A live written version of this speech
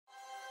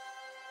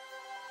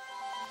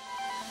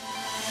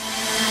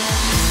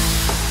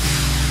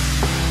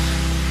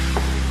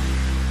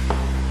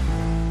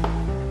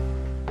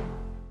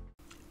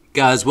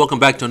Guys, welcome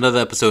back to another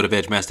episode of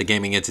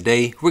EdgeMasterGaming, and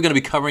today we're going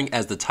to be covering,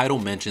 as the title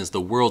mentions, the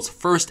world's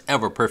first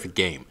ever perfect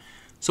game.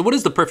 So what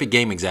is the perfect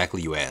game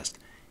exactly, you ask?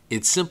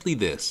 It's simply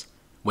this: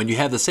 when you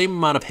have the same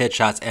amount of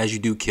headshots as you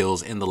do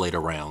kills in the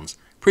later rounds.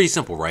 Pretty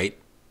simple, right?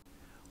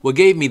 What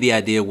gave me the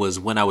idea was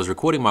when I was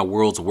recording my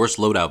world's worst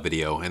loadout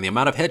video, and the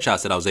amount of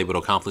headshots that I was able to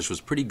accomplish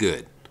was pretty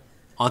good.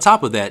 On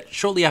top of that,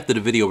 shortly after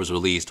the video was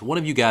released, one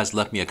of you guys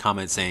left me a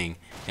comment saying,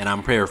 and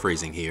I'm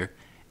paraphrasing here,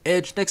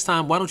 "Edge, next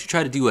time why don't you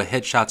try to do a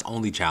headshots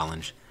only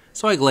challenge?"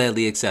 So I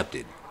gladly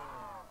accepted.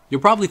 You're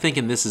probably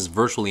thinking this is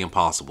virtually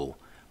impossible,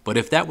 but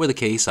if that were the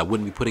case, I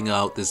wouldn't be putting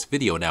out this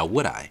video now,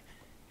 would I?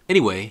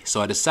 Anyway, so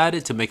I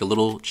decided to make a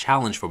little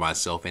challenge for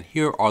myself, and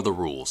here are the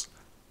rules.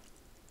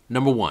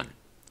 Number 1,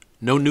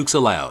 no nukes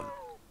allowed.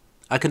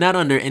 I could not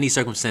under any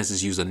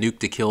circumstances use a nuke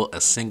to kill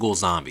a single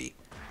zombie.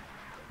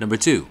 Number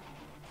 2,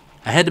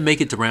 I had to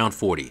make it to round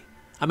 40.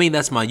 I mean,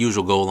 that's my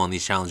usual goal on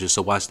these challenges,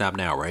 so why stop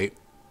now, right?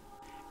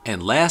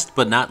 And last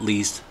but not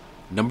least,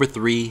 number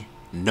 3,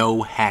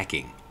 no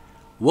hacking.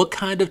 What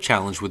kind of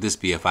challenge would this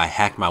be if I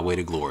hacked my way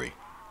to glory?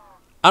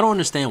 I don't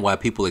understand why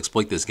people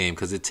exploit this game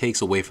because it takes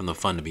away from the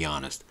fun, to be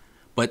honest.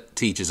 But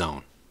to each his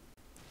own.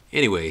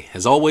 Anyway,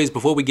 as always,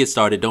 before we get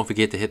started, don't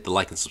forget to hit the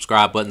like and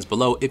subscribe buttons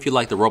below if you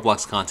like the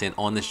Roblox content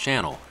on this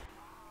channel.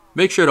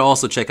 Make sure to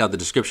also check out the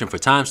description for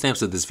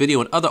timestamps of this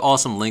video and other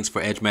awesome links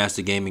for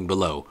EdgeMasterGaming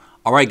below.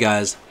 Alright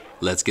guys,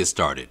 let's get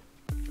started.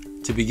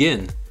 To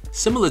begin,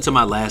 similar to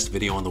my last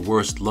video on the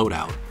worst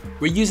loadout,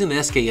 we're using the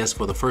SKS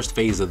for the first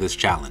phase of this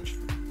challenge.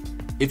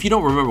 If you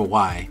don't remember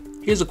why,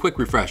 here's a quick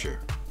refresher.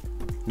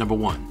 Number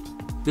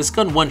 1, this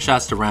gun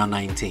one-shots to round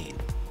 19.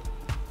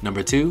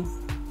 Number 2,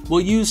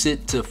 we'll use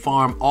it to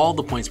farm all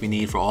the points we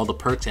need for all the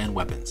perks and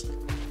weapons.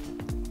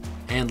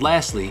 And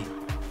lastly,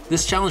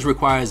 this challenge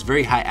requires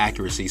very high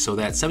accuracy, so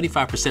that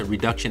 75%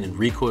 reduction in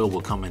recoil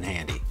will come in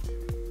handy.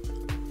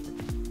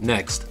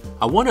 Next,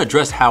 I want to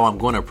address how I'm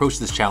going to approach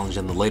this challenge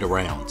in the later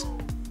rounds.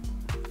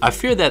 I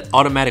fear that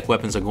automatic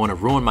weapons are going to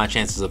ruin my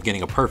chances of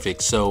getting a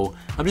perfect, so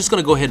I'm just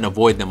going to go ahead and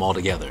avoid them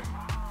altogether.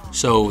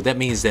 So that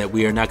means that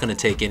we are not going to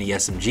take any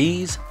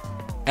SMGs,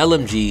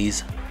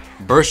 LMGs,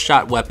 burst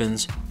shot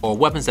weapons, or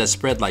weapons that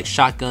spread like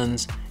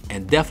shotguns,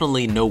 and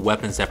definitely no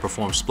weapons that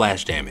perform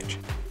splash damage.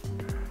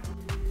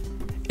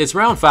 It's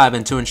round 5,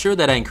 and to ensure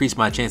that I increase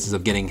my chances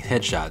of getting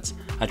headshots,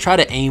 I try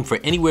to aim for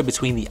anywhere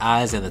between the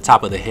eyes and the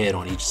top of the head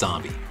on each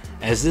zombie,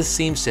 as this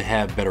seems to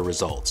have better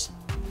results.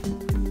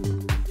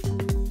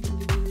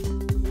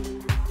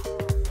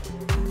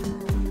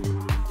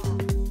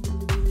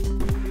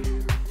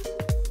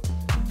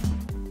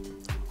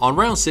 On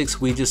round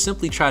 6, we just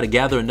simply try to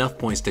gather enough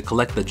points to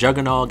collect the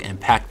Juggernog and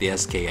pack the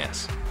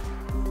SKS.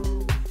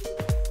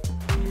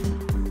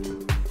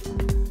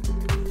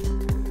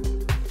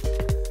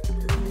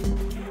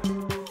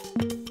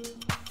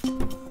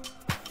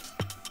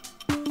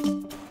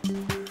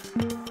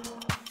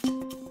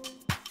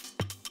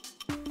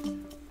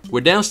 We're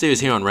downstairs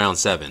here on round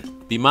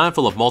 7. Be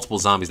mindful of multiple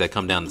zombies that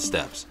come down the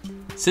steps.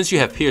 Since you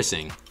have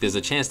piercing, there's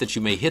a chance that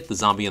you may hit the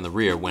zombie in the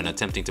rear when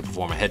attempting to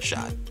perform a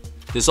headshot.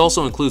 This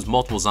also includes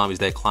multiple zombies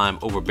that climb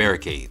over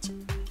barricades,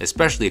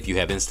 especially if you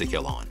have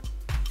insta-kill on.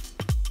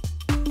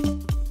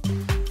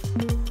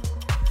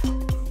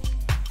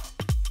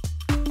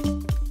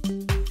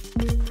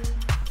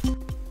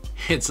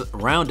 It's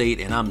round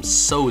 8 and I'm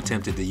so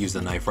tempted to use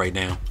the knife right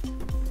now.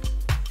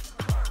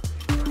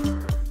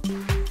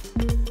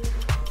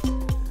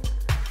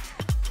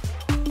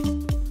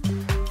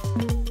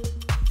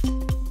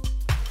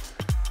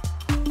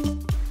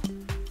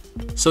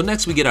 So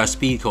next we get our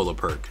Speed Cola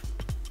perk.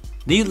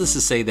 Needless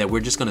to say that we're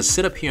just going to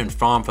sit up here and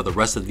farm for the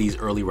rest of these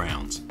early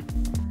rounds.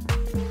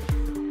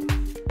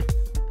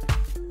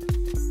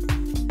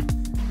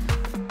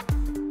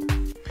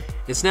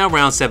 It's now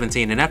round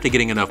 17, and after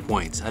getting enough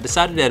points, I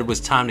decided that it was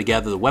time to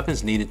gather the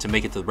weapons needed to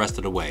make it the rest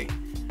of the way.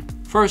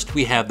 First,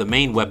 we have the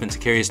main weapon to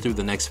carry us through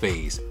the next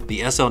phase,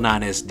 the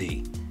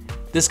SL9SD.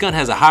 This gun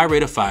has a high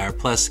rate of fire,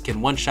 plus can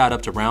one-shot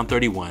up to round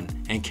 31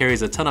 and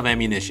carries a ton of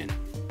ammunition.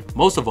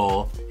 Most of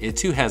all, it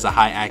too has a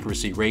high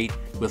accuracy rate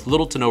with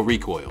little to no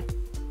recoil.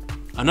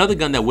 Another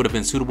gun that would have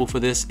been suitable for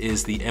this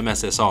is the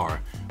MSSR,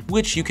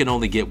 which you can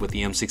only get with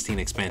the M16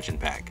 expansion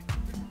pack.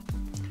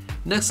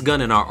 Next gun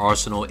in our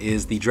arsenal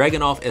is the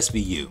Dragunov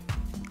SVU.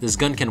 This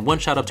gun can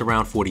one-shot up to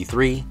round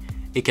 43,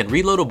 it can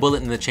reload a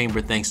bullet in the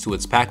chamber thanks to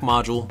its pack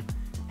module,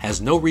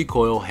 has no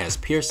recoil, has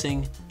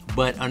piercing,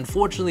 but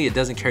unfortunately it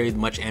doesn't carry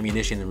much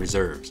ammunition in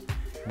reserves.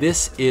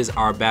 This is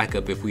our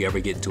backup if we ever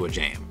get into a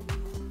jam.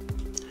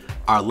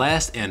 Our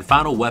last and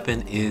final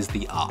weapon is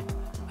the Op.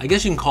 I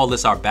guess you can call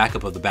this our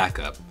backup of the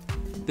backup.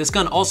 This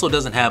gun also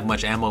doesn't have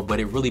much ammo, but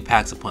it really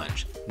packs a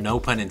punch. No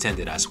pun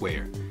intended, I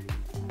swear.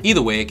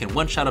 Either way, it can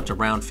one-shot up to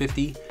round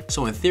 50,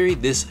 so in theory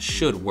this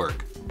should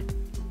work.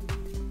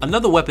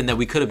 Another weapon that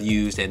we could have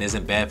used and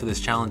isn't bad for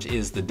this challenge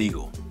is the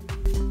Deagle.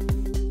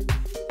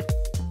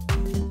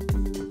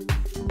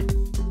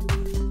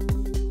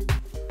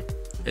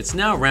 It's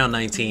now round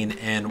 19,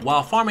 and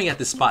while farming at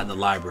this spot in the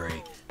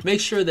library, make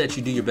sure that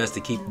you do your best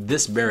to keep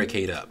this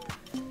barricade up.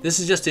 This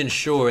is just to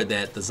ensure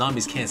that the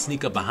zombies can't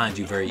sneak up behind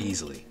you very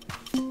easily.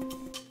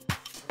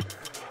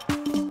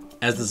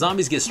 As the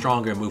zombies get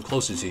stronger and move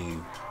closer to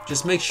you,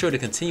 just make sure to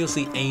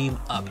continuously aim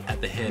up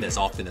at the head as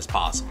often as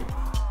possible.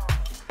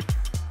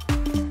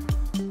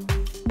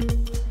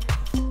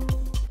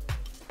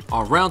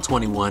 On round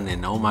 21,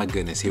 and oh my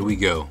goodness, here we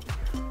go.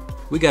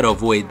 We gotta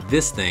avoid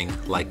this thing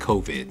like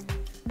COVID.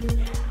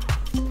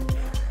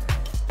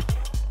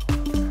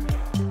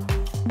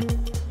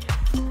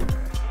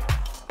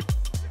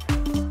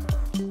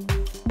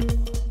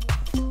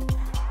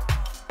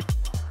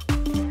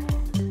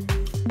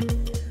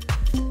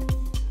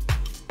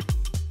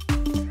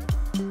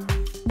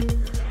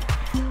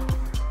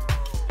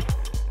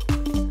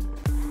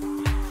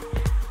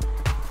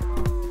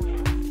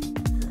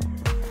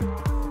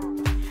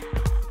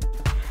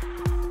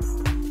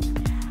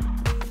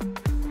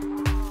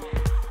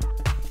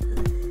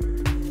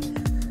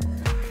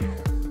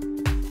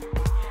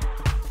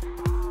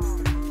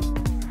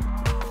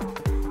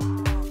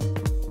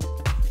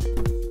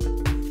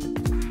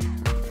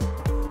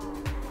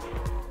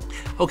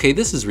 Okay,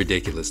 this is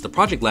ridiculous. The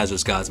Project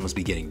Lazarus guys must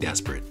be getting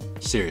desperate.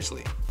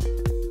 Seriously.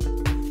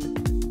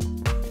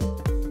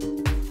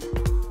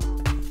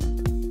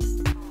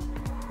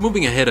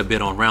 Moving ahead a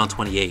bit on round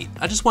 28,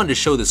 I just wanted to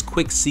show this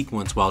quick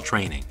sequence while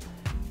training.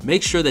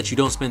 Make sure that you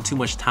don't spend too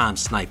much time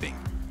sniping.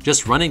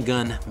 Just run and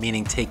gun,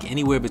 meaning take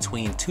anywhere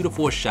between 2 to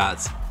 4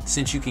 shots,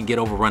 since you can get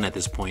overrun at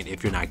this point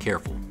if you're not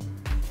careful.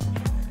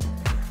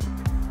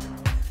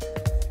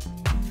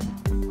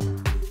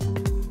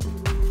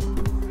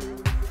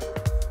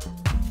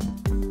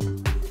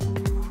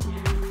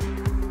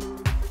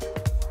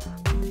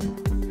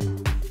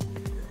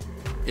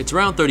 It's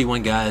round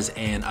 31 guys,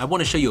 and I want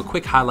to show you a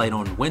quick highlight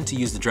on when to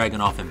use the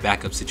Juggernog in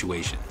backup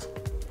situations.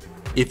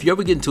 If you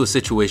ever get into a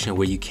situation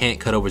where you can't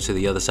cut over to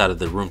the other side of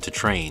the room to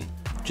train,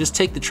 just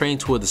take the train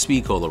toward the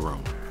speed cola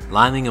room,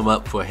 lining them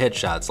up for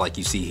headshots like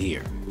you see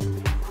here.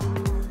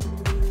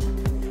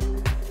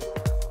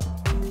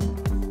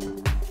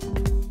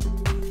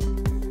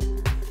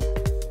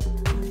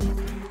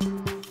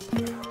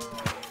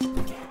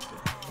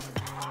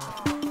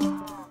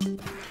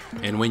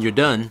 And when you're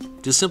done,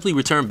 just simply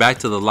return back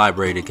to the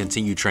library to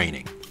continue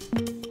training.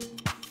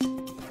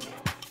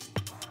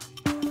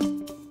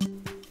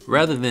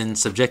 Rather than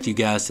subject you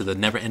guys to the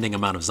never-ending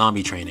amount of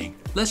zombie training,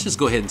 let's just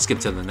go ahead and skip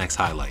to the next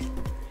highlight.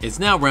 It's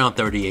now round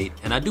 38,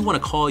 and I do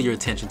want to call your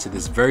attention to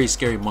this very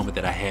scary moment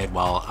that I had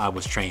while I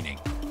was training.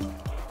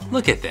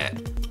 Look at that.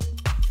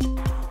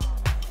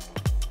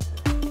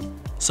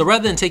 So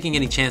rather than taking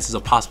any chances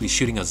of possibly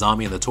shooting a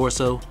zombie in the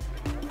torso,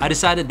 I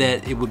decided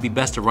that it would be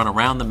best to run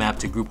around the map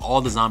to group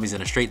all the zombies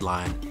in a straight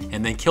line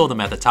and then kill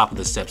them at the top of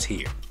the steps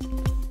here.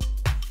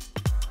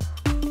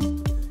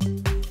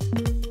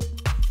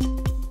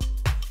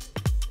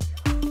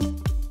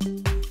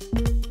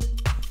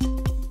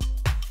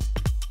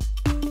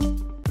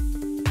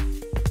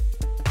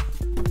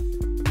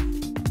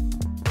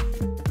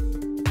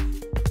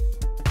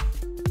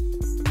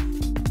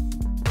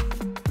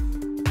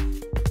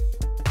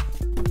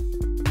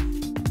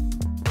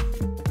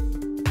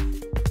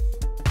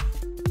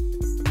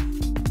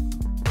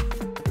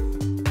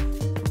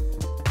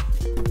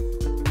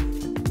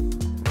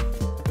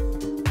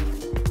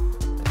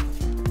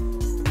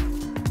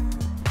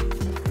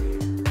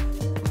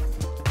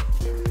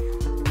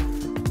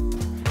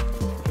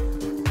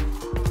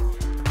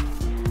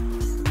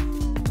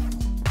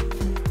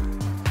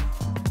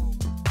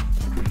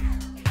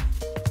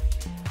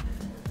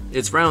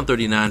 It's round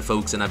 39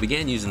 folks, and I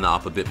began using the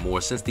op a bit more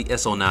since the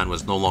SO9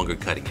 was no longer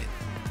cutting it.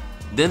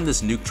 Then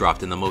this nuke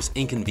dropped in the most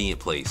inconvenient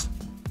place.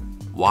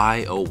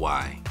 Why oh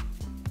why?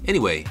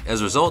 Anyway, as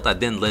a result I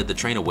then led the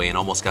train away and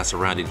almost got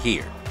surrounded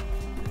here.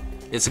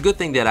 It's a good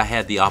thing that I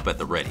had the op at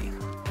the ready.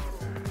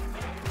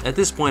 At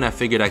this point I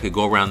figured I could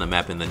go around the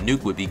map and the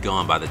nuke would be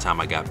gone by the time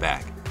I got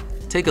back.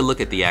 Take a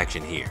look at the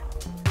action here.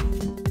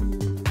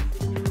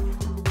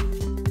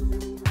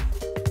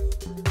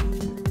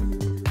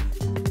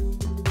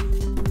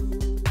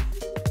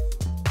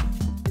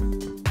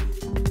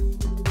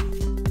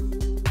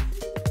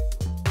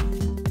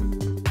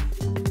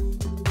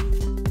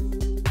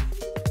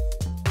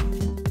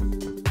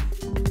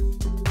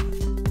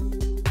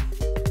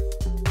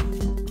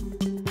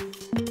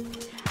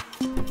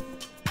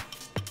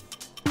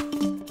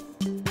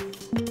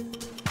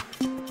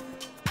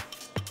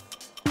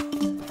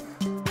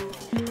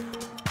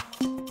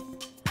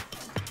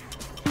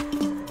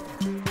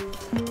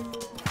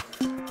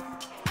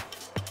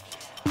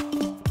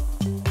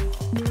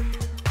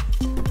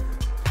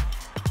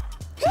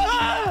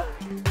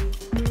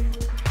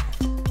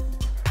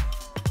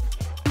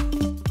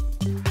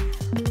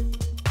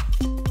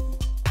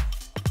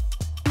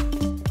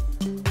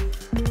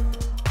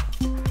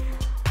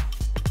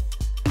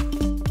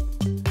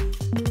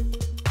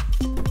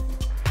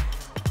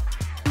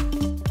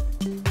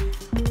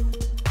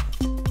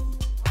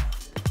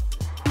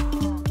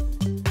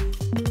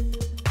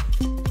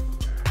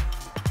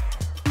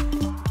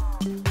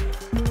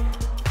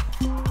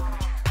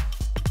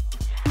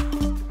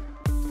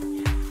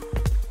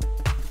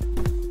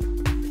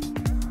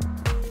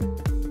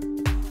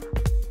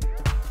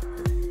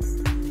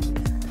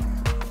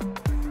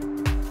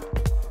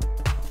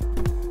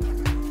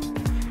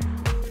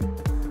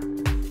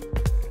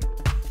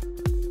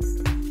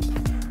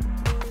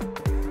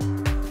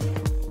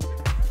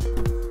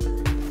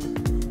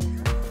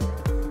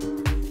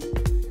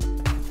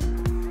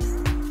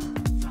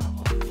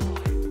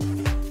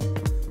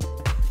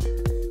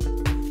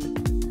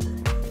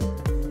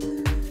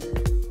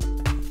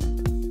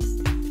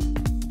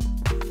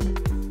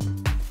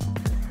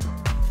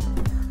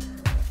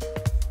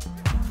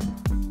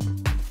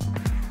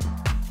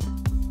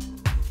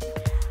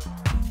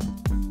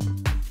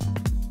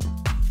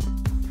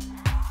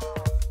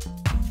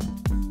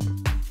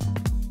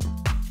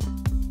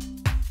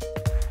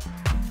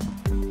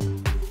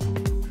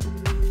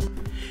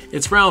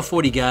 It's round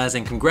 40 guys,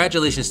 and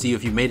congratulations to you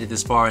if you made it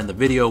this far in the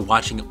video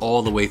watching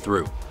all the way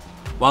through.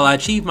 While I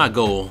achieved my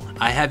goal,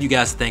 I have you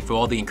guys to thank for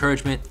all the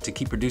encouragement to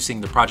keep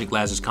producing the Project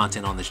Lazarus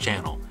content on this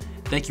channel.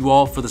 Thank you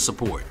all for the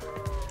support.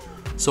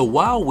 So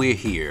while we're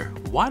here,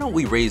 why don't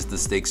we raise the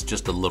stakes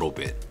just a little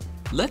bit?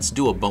 Let's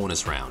do a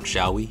bonus round,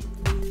 shall we?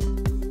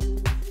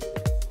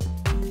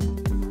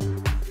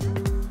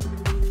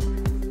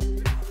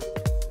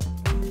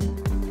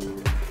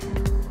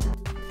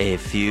 A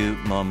few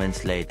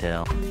moments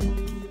later.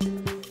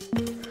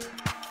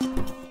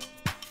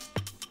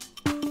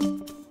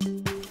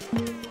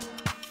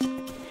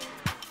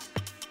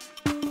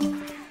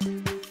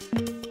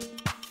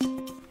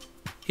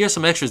 Here's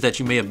some extras that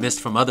you may have missed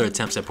from other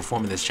attempts at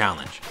performing this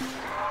challenge.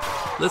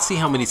 Let's see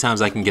how many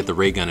times I can get the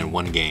ray gun in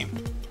one game.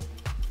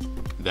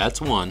 That's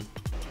 1,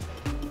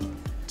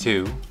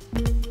 2,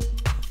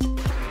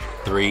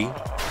 3,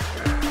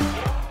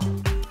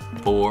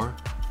 4,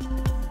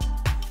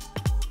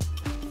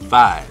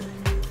 5.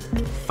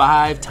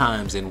 5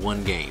 times in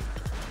one game.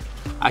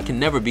 I can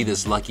never be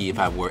this lucky if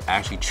I were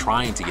actually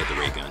trying to get the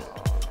ray gun.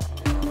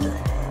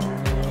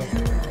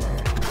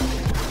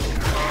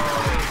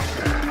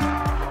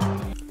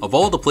 Of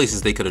all the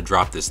places they could have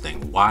dropped this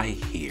thing, why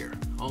here?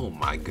 Oh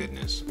my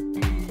goodness.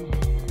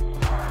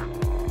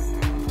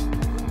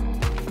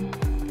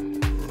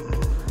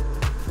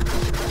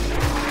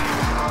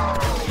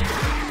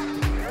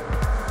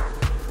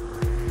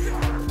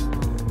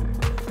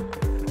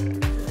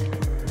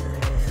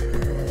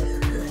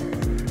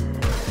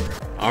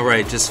 All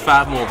right, just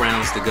 5 more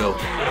rounds to go.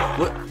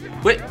 What?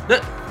 Wait,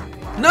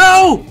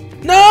 no!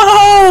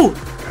 No!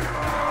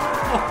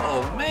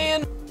 Oh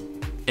man.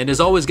 And as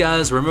always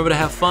guys, remember to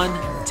have fun,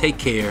 take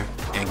care,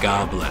 and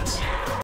God bless.